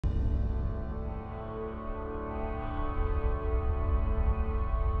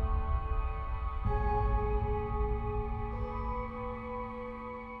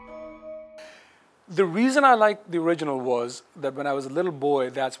The reason I liked the original was that when I was a little boy,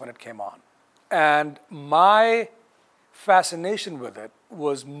 that's when it came on. And my fascination with it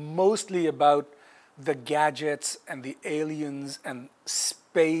was mostly about the gadgets and the aliens and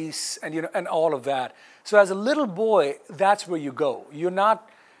space and and all of that. So as a little boy, that's where you go. You're not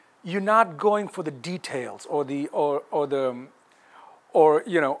going for the details or the or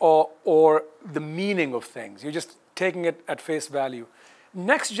the meaning of things. You're just taking it at face value.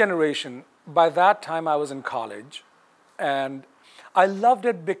 Next Generation, by that time I was in college, and I loved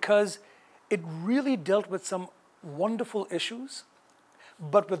it because it really dealt with some wonderful issues,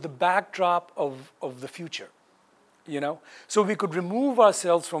 but with the backdrop of the future. So we could remove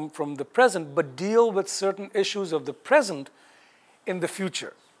ourselves from the present, but deal with certain issues of the present in the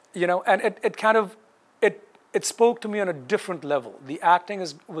future. And it spoke to me on a different level. The acting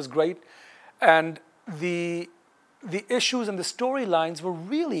was great, and the issues and the storylines were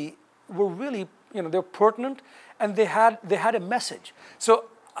really they're pertinent, and they had a message. So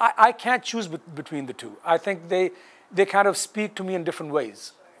I can't choose between the two. I think they kind of speak to me in different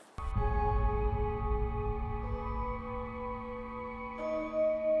ways.